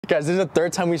Guys, this is the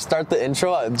third time we start the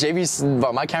intro.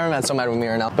 But my cameraman's so mad with me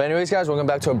right now. But anyways, guys, welcome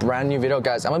back to a brand new video.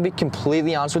 Guys, I'm gonna be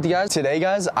completely honest with you guys. Today,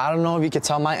 guys, I don't know if you can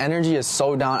tell, my energy is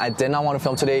so down. I did not want to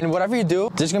film today. And whatever you do,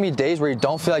 there's gonna be days where you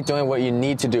don't feel like doing what you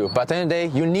need to do. But at the end of the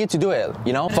day, you need to do it,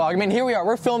 you know? Fuck, I mean, here we are,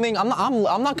 we're filming. I'm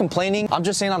not complaining. I'm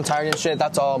just saying I'm tired and shit,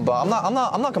 that's all. But I'm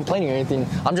not complaining or anything.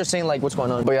 I'm just saying like what's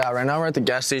going on. But yeah, right now we're at the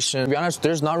gas station. To be honest,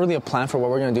 there's not really a plan for what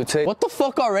we're gonna do today. What the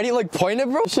fuck already? Like, point it,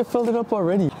 bro? Shit filled it up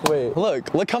already. Wait,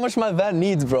 look how much my van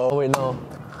needs, bro. Oh, wait, no.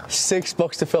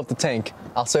 $6 to fill up the tank.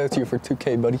 I'll sell it to you for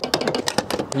 2K, buddy.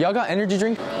 Y'all got energy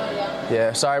drink?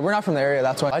 Yeah, sorry, we're not from the area,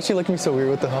 that's why. Why she look at me so weird,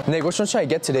 what the hell? Nick, which one should I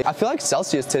get today? I feel like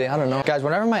Celsius today, I don't know. Guys,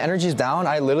 whenever my energy's down,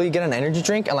 I literally get an energy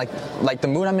drink, and like the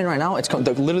mood I'm in right now, it's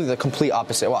literally the complete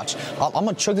opposite. Watch, I'm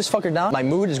gonna chug this fucker down. My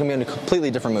mood is gonna be in a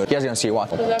completely different mood. You guys are gonna see it,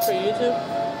 watch. Is that for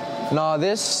YouTube? No,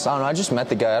 this, I don't know, I just met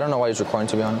the guy. I don't know why he's recording,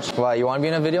 to be honest. Why, you wanna be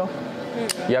in a video?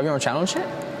 You have your own channel and shit?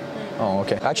 Oh,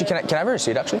 okay. Actually, can I have a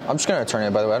receipt, actually? I'm just gonna return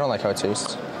it, by the way. I don't like how it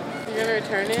tastes. You're gonna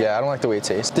return it? Yeah, I don't like the way it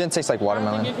tastes. It didn't taste like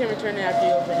watermelon. I don't think you can return it after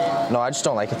you open it. No, I just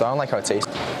don't like it, though. I don't like how it tastes.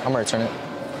 I'm gonna return it.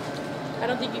 I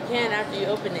don't think you can after you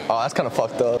open it. Oh, that's kind of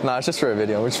fucked up. Nah, it's just for a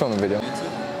video. We're just filming a video.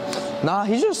 Nah,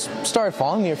 he just started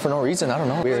following me for no reason. I don't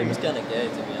know. Weird. He's kind of gay,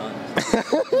 to be honest.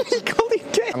 He called me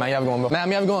gay. Man, you have going, bro. Man,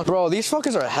 you have going. Bro, these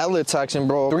fuckers are hella taxing,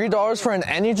 bro. $3 for an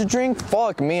energy drink?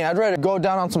 Fuck me. I'd rather go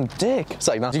down on some dick. It's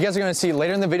like, nah. You guys are gonna see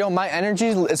later in the video, my energy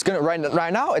is gonna,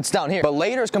 right now, it's down here. But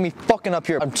later, it's gonna be fucking up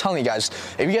here. I'm telling you guys,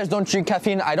 if you guys don't drink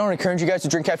caffeine, I don't encourage you guys to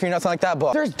drink caffeine or nothing like that.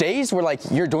 But there's days where, like,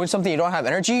 you're doing something, you don't have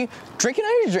energy, drink an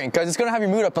energy drink, because it's gonna have your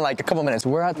mood up in, like, a couple minutes.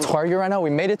 We're at Target right now. We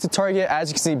made it to Target. As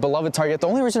you can see, beloved Target. The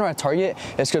only reason we're at Target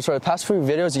is because for the past few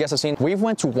videos you guys have seen, we've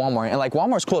went to Walmart. And, like,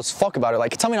 Walmart's cool as fuck about it.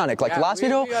 Like, tell me not, Nick. Like, last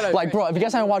video, like, bro, if you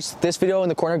guys haven't watched this video in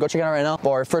the corner, go check it out right now.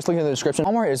 Or first link in the description.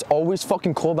 Walmart is always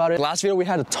fucking cool about it. Last video, we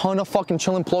had a ton of fucking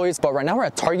chill employees. But right now, we're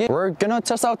at Target. We're gonna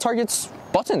test out Target's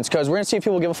buttons, because we're gonna see if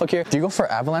people give a fuck here. Do you go for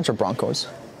Avalanche or Broncos?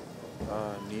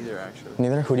 Neither, actually.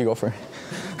 Neither? Who do you go for?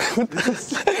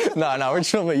 No, we're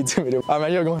just filming a YouTube video. All right,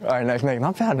 man, you're going. All right, Nick,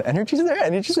 not bad. Energy's there.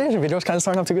 Energy's there. The video's kind of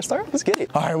starting off to a good start. Let's get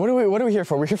it. All right, what are we here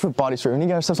for? We're here for body spray. We need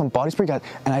to get some body spray, guys.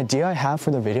 An idea I have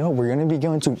for the video, we're gonna be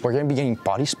getting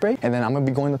body spray, and then I'm gonna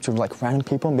be going up to like random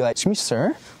people and be like, "Excuse me,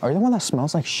 sir, are you the one that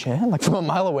smells like shit?" Like from a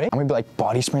mile away. I'm gonna be like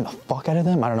body spraying the fuck out of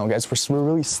them. I don't know, guys. We're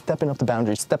really stepping up the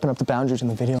boundaries in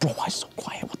the video. Bro, why is it so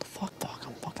quiet? What the fuck, dog?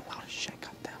 I'm fucking loud as shit.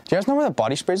 Goddamn. Do you guys know where the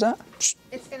body spray's at?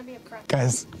 It's gonna be a prep.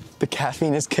 Guys, the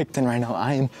caffeine is kicked in right now.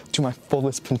 I am to my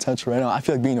fullest potential right now. I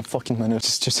feel like being a fucking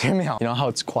menace. Just hear me out. You know how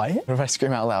it's quiet? What if I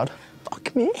scream out loud?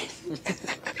 Fuck me.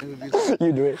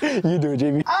 You do it,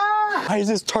 JB. Why is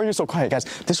this Target so quiet, guys?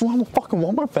 This is why I'm a fucking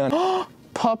Walmart fan.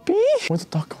 Puppy? Where's the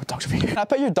dog? What dog's over here? Can I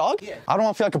pet your dog? Yeah. I don't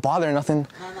want to feel like a bother or nothing.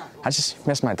 No. I just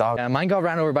miss my dog. Yeah, mine got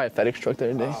ran over by a FedEx truck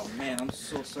the other day. Oh man, I'm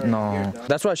so sorry. No.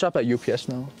 That's why I shop at UPS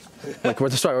now. Like,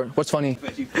 what's funny?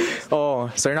 Oh,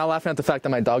 so you're not laughing at the fact that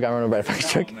my dog got run over by a FedEx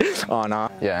truck? Oh,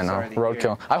 no. Yeah, no.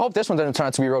 Roadkill. I hope this one doesn't turn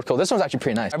out to be roadkill. This one's actually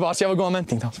pretty nice. All right, boss, you have a go on, man? I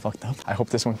think that was fucked up. I hope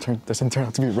this one doesn't turn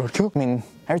out to be roadkill. I mean,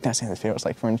 everything I say in this video is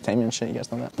like for entertainment and shit. You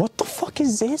guys know that. What the fuck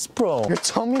is this, bro? You're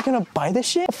telling me you're gonna buy this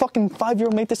shit? A fucking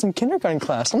 5-year-old made this in kindergarten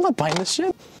class. I'm not buying this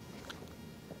shit.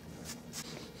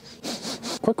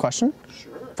 Quick question.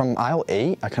 Sure. From aisle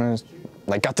 8, I kind of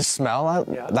like got the smell out.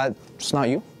 Yeah. That's not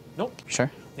you? Nope.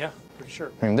 Sure? Yeah, pretty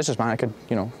sure. I mean, this is mine. I could,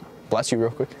 you know, bless you real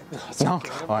quick. No?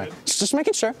 All right. Just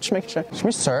making sure. Excuse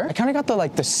me, sir. I kind of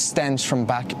got the stench from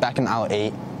back in aisle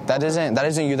 8. That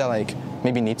isn't you that, like,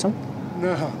 maybe need some?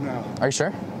 No. Are you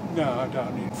sure? No, I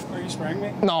don't need. Are you spraying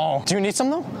me? No. Do you need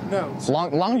some, though? No.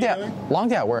 Long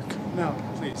day at work. No,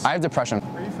 please. I have depression.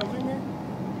 Are you filming me?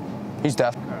 He's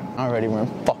deaf. Already, we're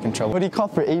in fucking trouble. What do you call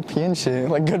for AP and shit?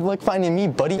 Like, good luck finding me,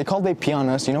 buddy. They called AP on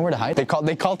us. You know where to hide? They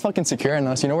called fucking secure on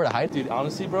us. You know where to hide? Dude,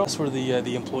 honestly, bro, that's where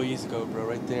the employees go, bro,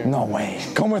 right there. No way.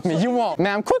 Come with me. You won't.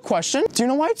 Ma'am, quick question. Do you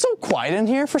know why it's so quiet in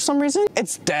here for some reason?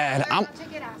 It's dead. I'm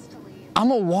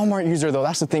a Walmart user, though.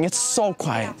 That's the thing. It's so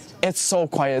quiet. It's so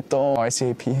quiet, though. Oh, I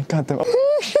see AP. God damn. All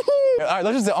right,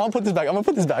 let's just do it. I'm gonna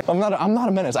put this back. I'm not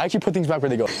a menace. I actually put things back where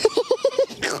they go.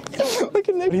 Look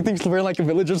at Nick. He thinks we're like a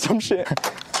village or some shit.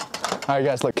 All right,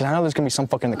 guys, look, I know there's gonna be some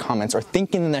fucker in the comments or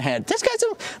thinking in their head, this guy's a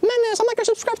menace, I'm not gonna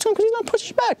subscribe to him because he's not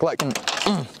pushing back. Like,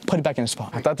 put it back in his spot.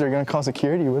 I thought they were gonna call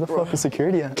security. Where the fuck is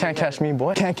security at? Can't catch me,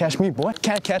 boy. Can't catch me, boy.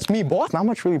 Can't catch me, boy. Not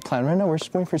much really planned right now. We're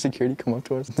just waiting for security to come up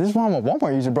to us. This is why I'm a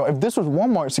Walmart user, bro. If this was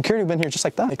Walmart, security would have been here just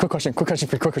like that. Hey, quick question. Are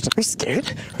you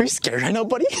scared? Are you scared right now,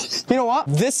 buddy? You know what?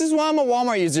 This is why I'm a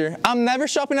Walmart user. I'm never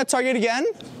shopping at Target again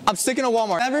I'm sticking to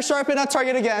Walmart. Never sharpen at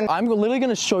Target again. I'm literally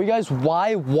gonna show you guys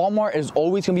why Walmart is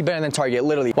always gonna be better than Target.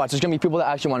 Literally. Watch, there's gonna be people that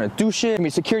actually wanna do shit. Gonna be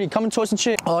security coming to us and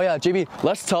shit. Oh yeah, JB,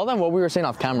 let's tell them what we were saying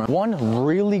off camera. One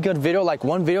really good video, like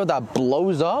one video that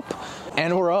blows up,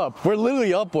 and we're up. We're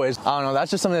literally up, boys. I don't know,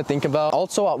 that's just something to think about.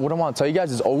 Also, what I want to tell you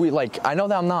guys is always, like, I know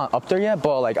that I'm not up there yet,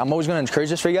 but like, I'm always gonna encourage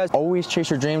this for you guys. Always chase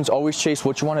your dreams, always chase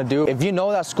what you want to do. If you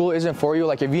know that school isn't for you,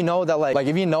 like if you know that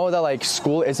like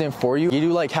school isn't for you, you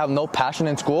do like have no passion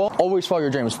in school, always follow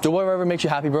your dreams. Do whatever makes you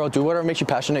happy, bro. Do whatever makes you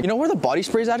passionate. You know where the body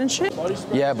spray's at and shit? Body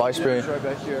spray? Yeah, body spray. It's right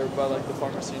back here by like the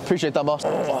pharmacy. Appreciate that, boss.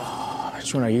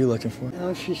 Which one are you looking for?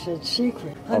 No, she said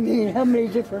secret. I mean, how many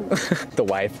different? The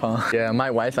wife, huh? Yeah,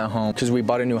 my wife at home, because we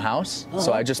bought a new house.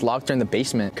 So I just locked her in the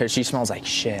basement because she smells like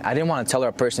shit. I didn't want to tell her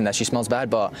a person that she smells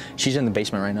bad, but she's in the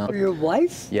basement right now. Your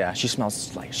wife? Yeah, she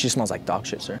smells like dog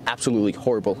shit, sir. Absolutely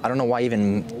horrible. I don't know why I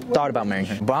even thought about marrying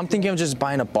her. But I'm thinking of just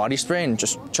buying a body spray and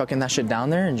just chucking that shit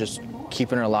down there and just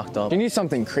keeping her locked up. You need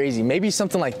something crazy. Maybe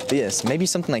something like this. Maybe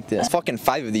something like this. Fucking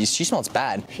 5 of these. She smells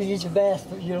bad. She needs a bath,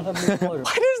 but you don't have any water.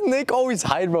 Why does Nick always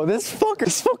hide, bro? This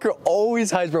fucker always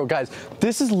hides, bro. Guys,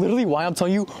 this is literally why I'm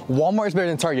telling you Walmart is better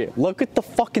than Target. Look at the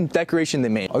fucking decoration they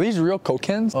made. Are these real Coke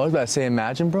cans? I was about to say,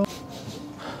 imagine, bro.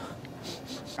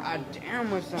 God damn,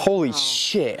 what's that? Holy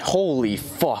shit. Holy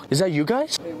fuck. Is that you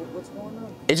guys? Hey, what's going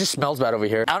on? It just smells bad over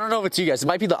here. I don't know if it's you guys. It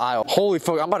might be the aisle. Holy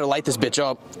fuck. I'm about to light this bitch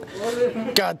up.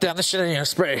 God damn, this shit ain't gonna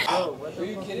spray. Are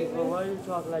you kidding me? Why are you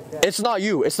talking like that? It's not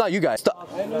you. It's not you guys.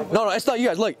 No, it's not you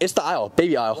guys. Look, it's the aisle.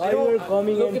 Baby aisle. Why are you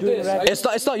coming Look and at doing this.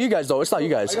 that? It's not you guys, though. It's not you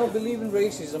guys. I don't believe in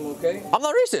racism, okay? I'm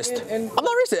not racist. I'm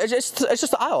not racist. It's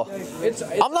just the aisle. It's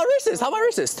I'm not racist. How am I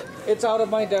racist? it's out of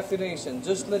my definition.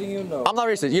 Just letting you know. I'm not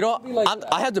racist. You know what?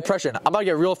 I have depression. I'm about to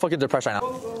get real fucking depression right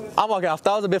now. I'm walking off.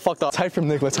 That was a bit fucked up. Type from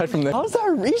Nick. Let's type from Nick. How's that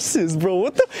racist, bro?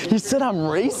 What the? He said I'm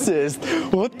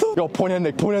racist. What the? Yo, point at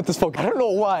Nick. Point at this fucker. I don't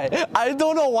know why. I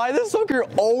don't know why this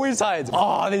fucker always hides.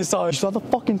 Oh, they saw it. You saw the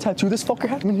fucking tattoo this fucker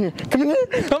had? Come in here. Come in here.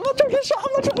 I'm not trying to get shot.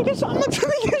 I'm not trying to get shot. I'm not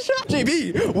trying to get shot.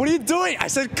 JB, what are you doing? I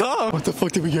said come. What the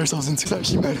fuck did we get ourselves into? He's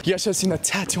actually mad. You guys should have seen that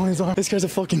tattoo on his arm. This guy's a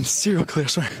fucking serial killer, I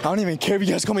swear. I don't even care if you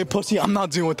guys call me a pussy. I'm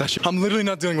not dealing with that shit. I'm literally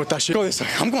not dealing with that shit. Go this way.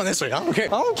 I'm going this way. I don't care. I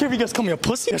don't care if you guys call me a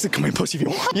pussy. You guys can call me a pussy if you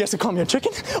want. You guys can call me a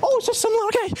chicken. Oh, it's just similar.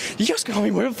 Okay. You guys can call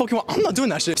me whatever the fuck you want. I'm not doing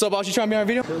that shit. So, boss, you trying to be on a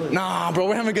video? Nah, bro,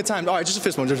 we're having a good time. All right, just a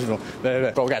fist bump. Just a fist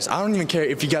bump. Bro, guys, I don't even care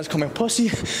if you guys call me a pussy.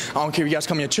 I don't care if you guys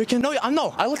call me a chicken. No,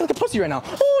 I look like a pussy right now.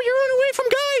 Oh, you're running away from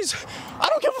guys. I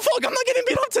don't give a fuck. I'm not getting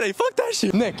beat up today. Fuck that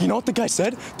shit. Nick, you know what the guy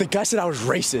said? The guy said I was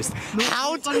racist.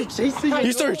 How?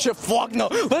 You started shit. Fuck no.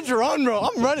 Let's run, bro.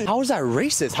 I'm running. How is that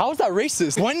racist? How is that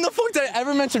racist? When the fuck did I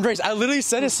ever mention race? I literally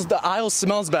said it's the aisle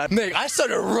smells bad. Nick, I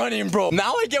started running, bro.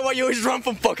 Now I get why you always run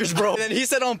from fuckers, bro. And then he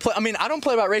said I don't play. I mean, I don't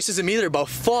play about racism either, but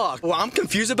fuck. What I'm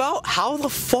confused about, how the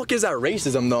fuck is that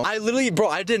racism though? I literally, bro,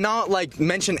 I did not like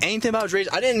mention anything about race.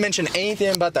 I didn't mention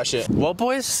anything about that shit. Well,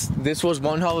 boys, this was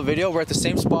one hell of a video. We're at the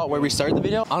same spot where we started the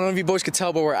video. I don't know if you boys could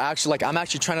tell, but we're actually like, I'm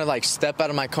actually trying to like step out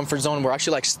of my comfort zone. We're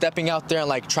actually like stepping out there and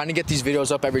like trying to get these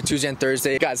videos up every Tuesday and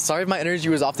Thursday. Guys, sorry if my energy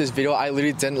was off this video. I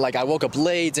literally didn't, like, I woke up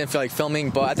late, didn't feel like filming,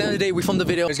 but at the end of the day, we filmed the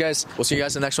video. Guys, we'll see you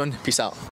guys in the next one. Peace out.